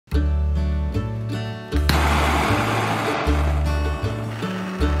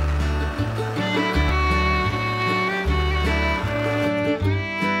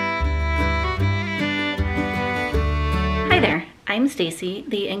Stacy,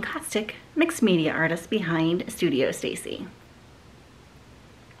 the Encaustic mixed media artist behind Studio Stacy.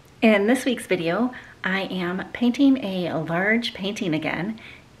 In this week's video, I am painting a large painting again,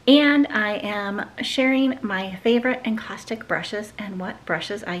 and I am sharing my favorite encaustic brushes and what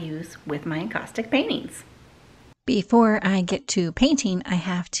brushes I use with my encaustic paintings. Before I get to painting, I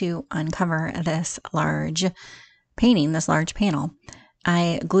have to uncover this large painting, this large panel.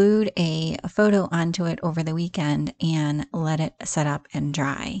 I glued a photo onto it over the weekend and let it set up and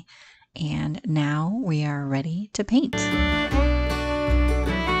dry. And now we are ready to paint.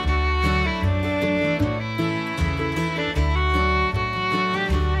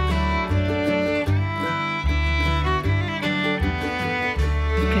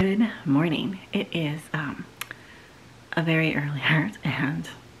 Good morning. It is a very early hour and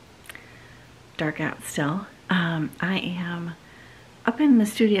dark out still. I am up in the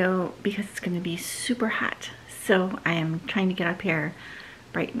studio because it's going to be super hot, so I am trying to get up here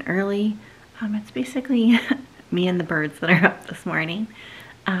bright and early. It's basically me and the birds that are up this morning.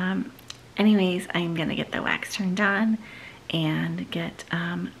 Anyways, I'm going to get the wax turned on and get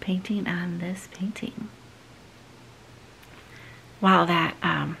painting on this painting. While that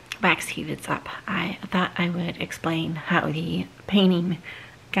wax heats up, I thought I would explain how the painting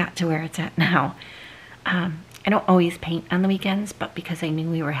got to where it's at now. I don't always paint on the weekends, but because I knew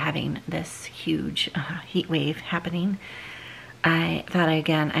we were having this huge heat wave happening, I thought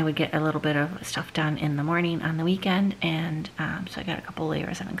I would get a little bit of stuff done in the morning on the weekend, and so I got a couple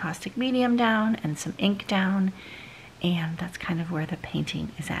layers of encaustic medium down and some ink down, and that's kind of where the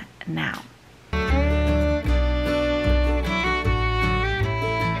painting is at now.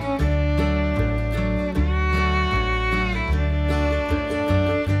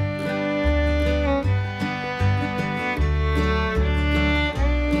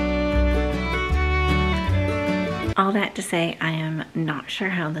 All that to say, I am not sure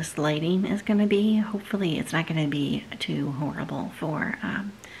how this lighting is going to be. Hopefully it's not going to be too horrible for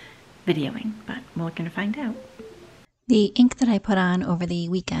videoing, but we're going to find out. The ink that I put on over the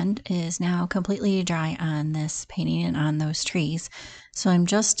weekend is now completely dry on this painting and on those trees. So I'm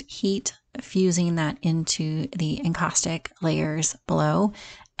just heat fusing that into the encaustic layers below.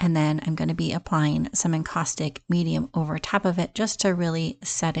 And then I'm going to be applying some encaustic medium over top of it just to really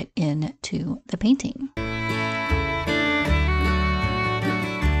set it into the painting.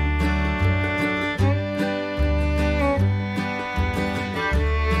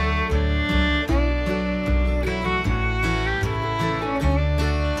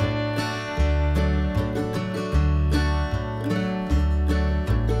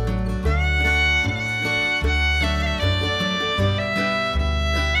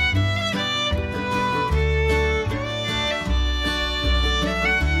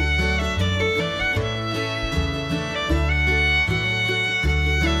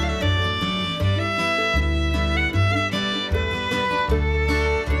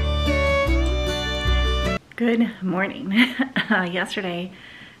 Good morning. Yesterday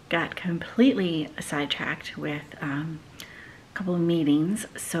got completely sidetracked with a couple of meetings,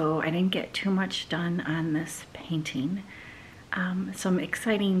 so I didn't get too much done on this painting. Some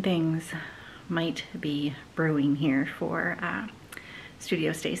exciting things might be brewing here for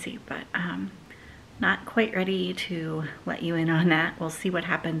Studio Stacy, but not quite ready to let you in on that. We'll see what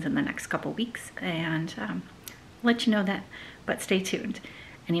happens in the next couple weeks and let you know that, but stay tuned.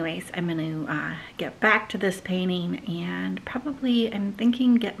 Anyways, I'm going to get back to this painting, and probably I'm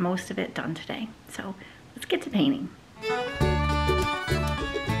thinking get most of it done today. So let's get to painting.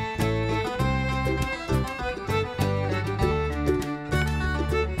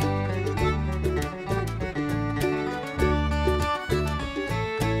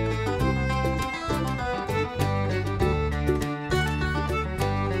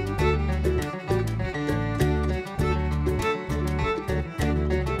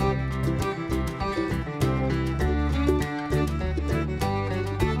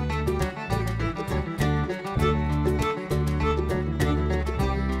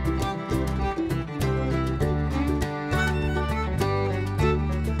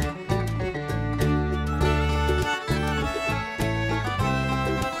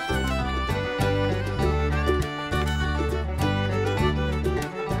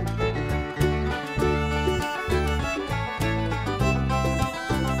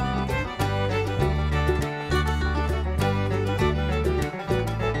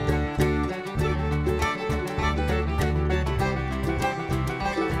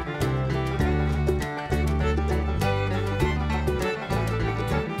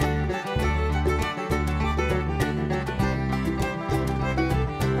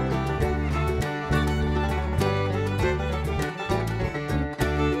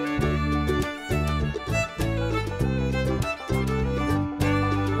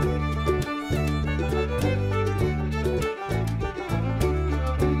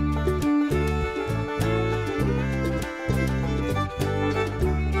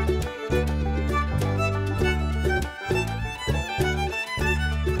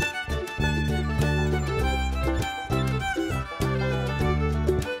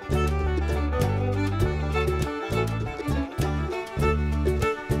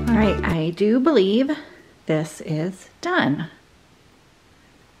 right, I do believe this is done.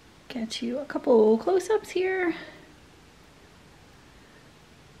 Get you a couple close-ups here.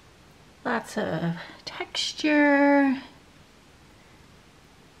 Lots of texture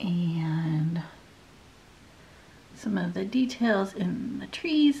and some of the details in the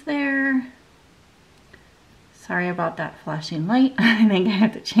trees there. Sorry about that flashing light. I think I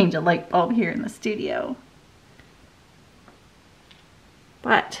have to change a light bulb here in the studio.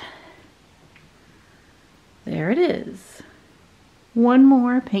 But there it is. One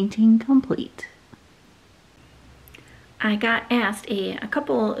more painting complete. I got asked a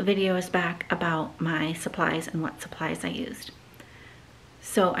couple videos back about my supplies and what supplies I used.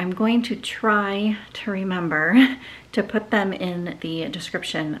 So I'm going to try to remember to put them in the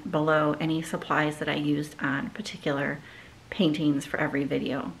description below, any supplies that I used on particular paintings for every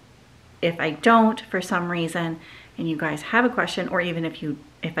video. If I don't for some reason and you guys have a question, or even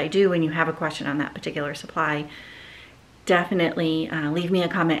if I do and you have a question on that particular supply, definitely leave me a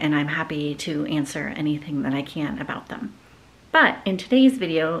comment and I'm happy to answer anything that I can about them. But in today's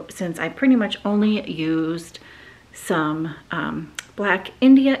video, since I pretty much only used some Black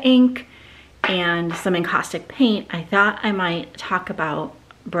India ink and some encaustic paint, I thought I might talk about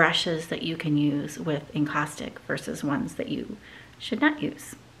brushes that you can use with encaustic versus ones that you should not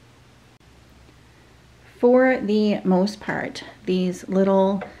use. For the most part, these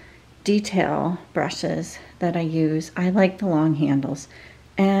little detail brushes that I use, I like the long handles.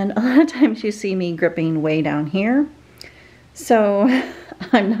 And a lot of times you see me gripping way down here. So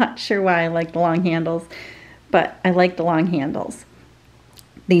I'm not sure why I like the long handles, but I like the long handles.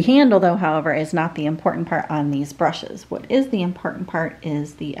 The handle though, however, is not the important part on these brushes. What is the important part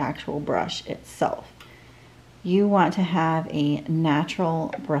is the actual brush itself. You want to have a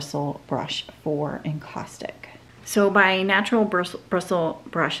natural bristle brush for encaustic. So by natural bristle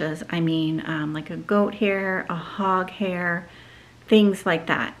brushes, I mean like a goat hair, a hog hair, things like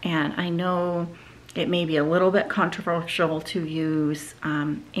that. And I know it may be a little bit controversial to use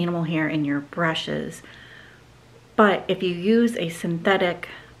animal hair in your brushes, but if you use a synthetic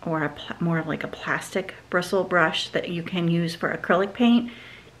or more of like a plastic bristle brush that you can use for acrylic paint,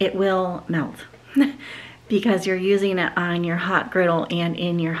 it will melt because you're using it on your hot griddle and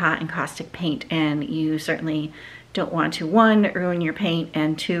in your hot encaustic paint, and you certainly don't want to, one, ruin your paint,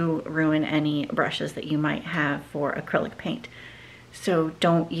 and two, ruin any brushes that you might have for acrylic paint. So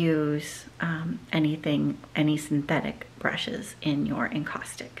don't use any synthetic brushes in your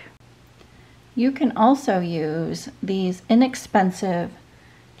encaustic. You can also use these inexpensive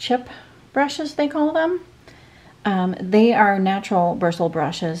chip brushes, they call them. They are natural bristle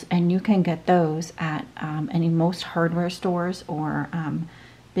brushes, and you can get those at most hardware stores or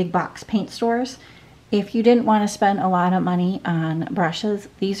big box paint stores. If you didn't want to spend a lot of money on brushes,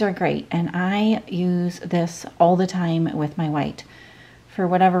 these are great, and I use this all the time with my white. For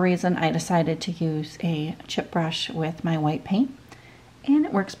whatever reason, I decided to use a chip brush with my white paint, and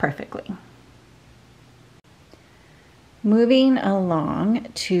it works perfectly. Moving along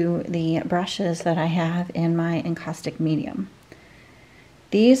to the brushes that I have in my encaustic medium.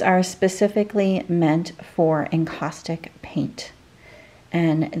 These are specifically meant for encaustic paint,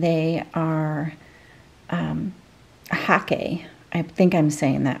 and they are Hake, I think I'm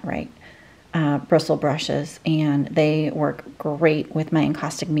saying that right, bristle brushes, and they work great with my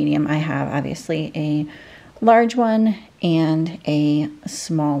encaustic medium. I have obviously a large one and a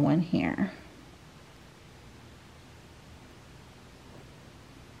small one here.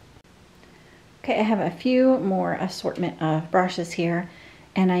 Okay, I have a few more assortment of brushes here,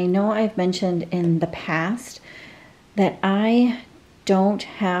 and I know I've mentioned in the past that I don't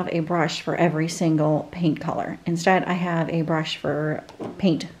have a brush for every single paint color. Instead, I have a brush for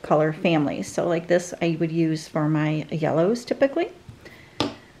paint color families. So like this, I would use for my yellows typically.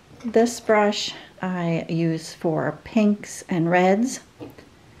 This brush I use for pinks and reds.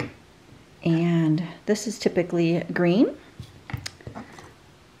 And this is typically green,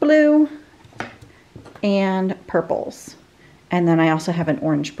 blue, and purples. And then I also have an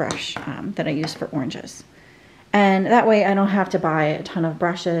orange brush that I use for oranges. And that way I don't have to buy a ton of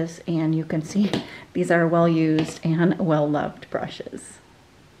brushes, and you can see these are well used and well loved brushes.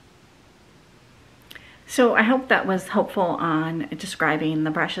 So I hope that was helpful on describing the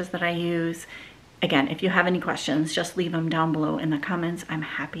brushes that I use. Again, if you have any questions, just leave them down below in the comments. I'm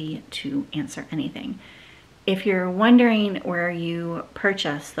happy to answer anything. If you're wondering where you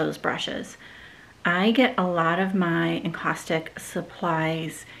purchase those brushes, I get a lot of my encaustic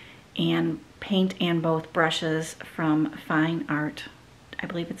supplies and paint and both brushes from Fine Art. I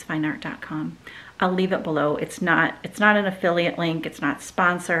believe it's fineart.com. I'll leave it below. It's not an affiliate link. It's not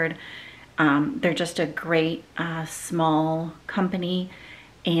sponsored. They're just a great small company,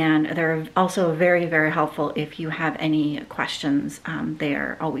 and they're also very, very helpful if you have any questions.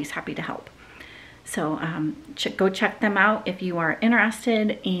 They're always happy to help. So go check them out if you are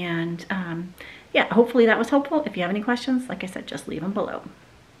interested, and yeah, hopefully that was helpful. If you have any questions, like I said, just leave them below.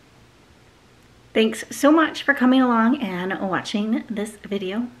 Thanks so much for coming along and watching this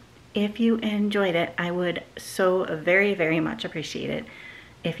video. If you enjoyed it, I would so very, very much appreciate it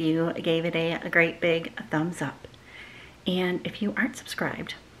if you gave it a great big thumbs up. And if you aren't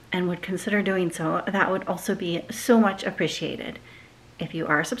subscribed and would consider doing so, that would also be so much appreciated. If you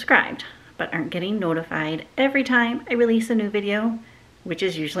are subscribed but aren't getting notified every time I release a new video, which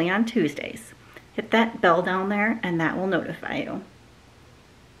is usually on Tuesdays, hit that bell down there and that will notify you.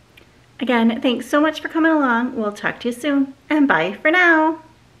 Again, thanks so much for coming along. We'll talk to you soon, and bye for now.